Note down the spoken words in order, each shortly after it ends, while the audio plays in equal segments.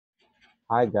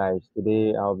Hi guys,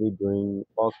 today I'll be doing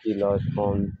all kilos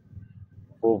on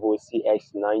Volvo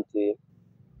CX90.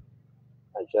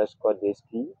 I just got this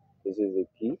key. This is the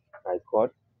key I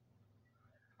got.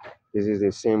 This is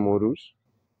the same modus.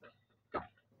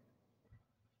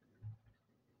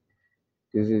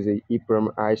 This is the EEPROM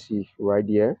IC right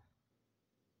here.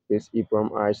 This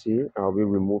EEPROM IC, I'll be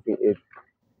removing it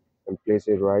and place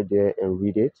it right there and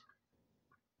read it.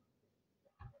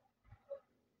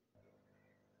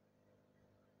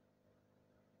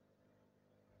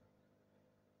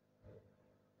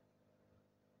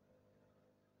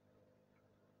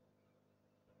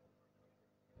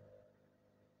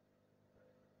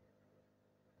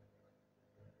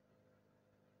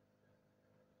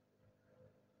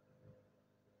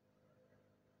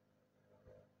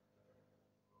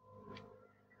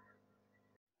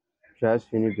 Just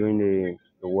finished doing the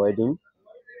wording.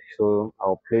 So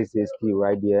I'll place this key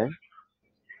right there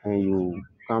and you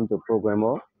come to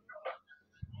programmer.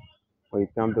 When you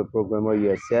come to programmer,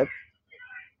 you accept.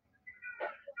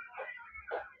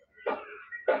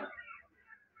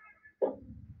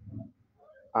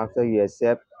 After you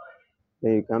accept,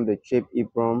 then you come to chip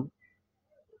EEPROM,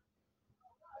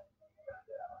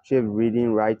 chip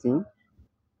reading, writing.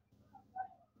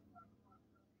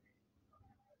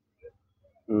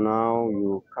 Now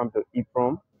you come to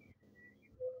EEPROM,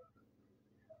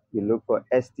 you look for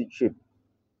ST chip.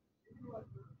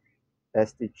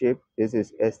 ST chip, this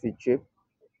is ST chip.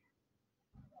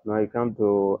 Now you come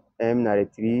to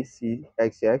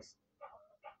M93CXX,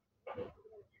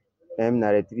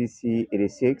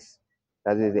 M93C86.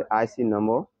 That is the IC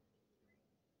number.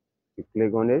 You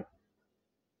click on it.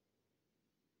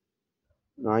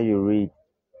 Now you read.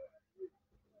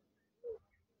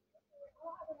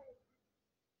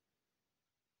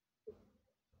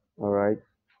 All right.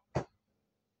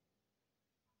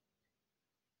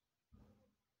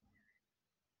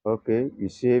 Okay, you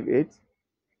save it.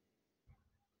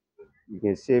 You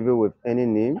can save it with any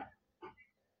name.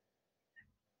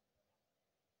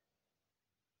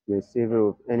 You can save it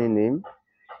with any name.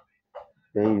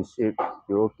 Then you save.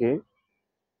 You okay.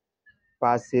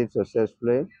 Pass save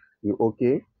successfully. You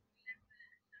okay.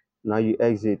 Now you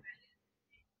exit.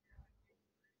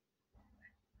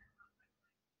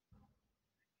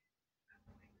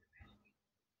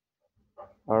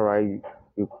 All right.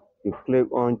 You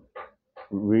click on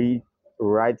read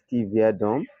right key via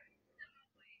DOM.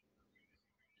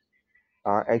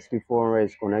 Our XP400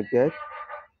 is connected.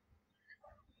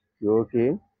 You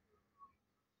okay.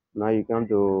 Now you come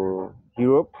to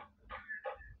Europe.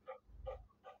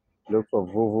 Look for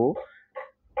Volvo.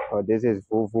 This is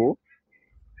Volvo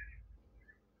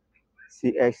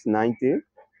CX90.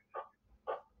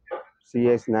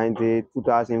 CX90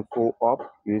 2004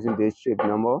 up using this chip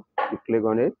number. You click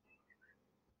on it.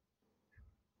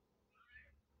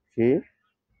 See,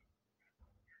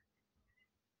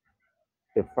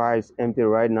 the file is empty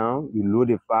right now. You load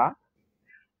the file.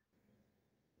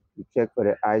 You check for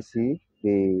the IC,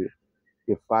 the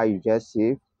file you just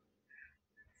saved.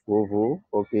 Volvo.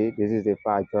 Okay, this is the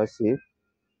file I just saved.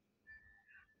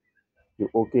 You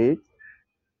okay it.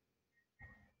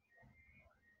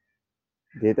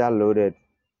 Data loaded.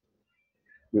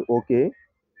 You okay.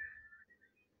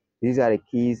 These are the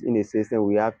keys in the system.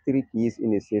 We have 3 keys in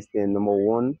the system. Number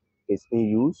 1 is in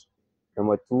use.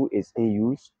 Number 2 is in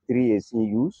use. 3 is in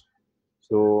use.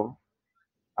 So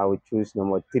I will choose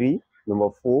number 3.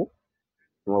 Number 4.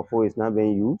 Number 4 is not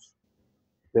being used.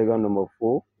 Click on number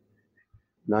 4.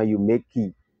 Now you make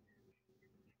key.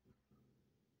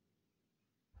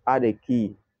 Add a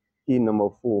key. Key number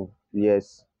 4.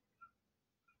 Yes.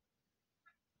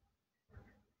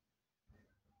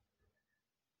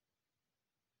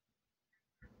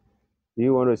 Do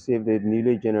you want to save the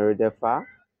newly generated file?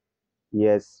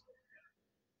 Yes.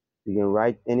 You can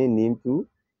write any name too.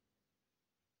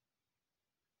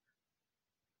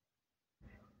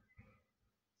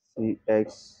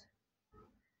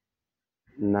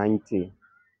 CX90.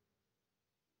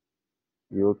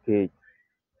 You okay.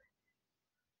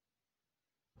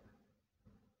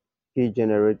 Key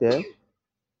generated.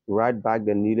 Write back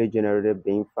the newly generated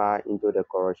bin file into the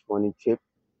corresponding chip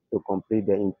to complete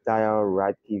the entire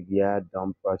write key via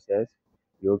dump process.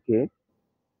 You okay?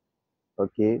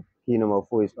 Okay. Key number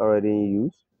 4 is already in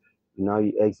use. Now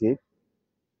you exit.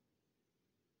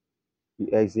 You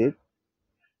exit.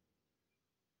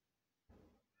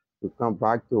 You come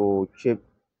back to chip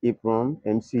EEPROM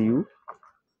MCU.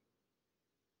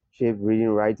 Chip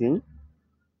reading writing.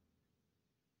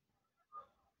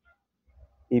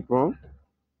 EEPROM.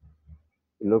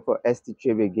 You look for ST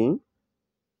chip again.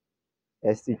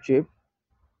 ST chip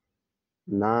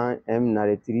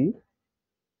 9M93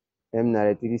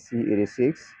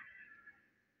 M93C86.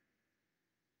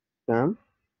 Come.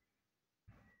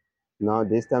 Now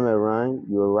this time around,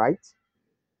 you're right.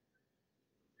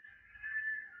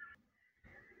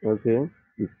 Okay.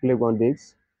 You click on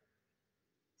this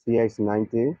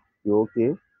CX90. You're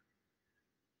okay.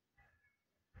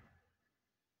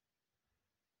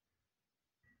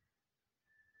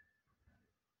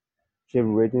 Chip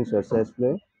rating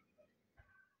successfully.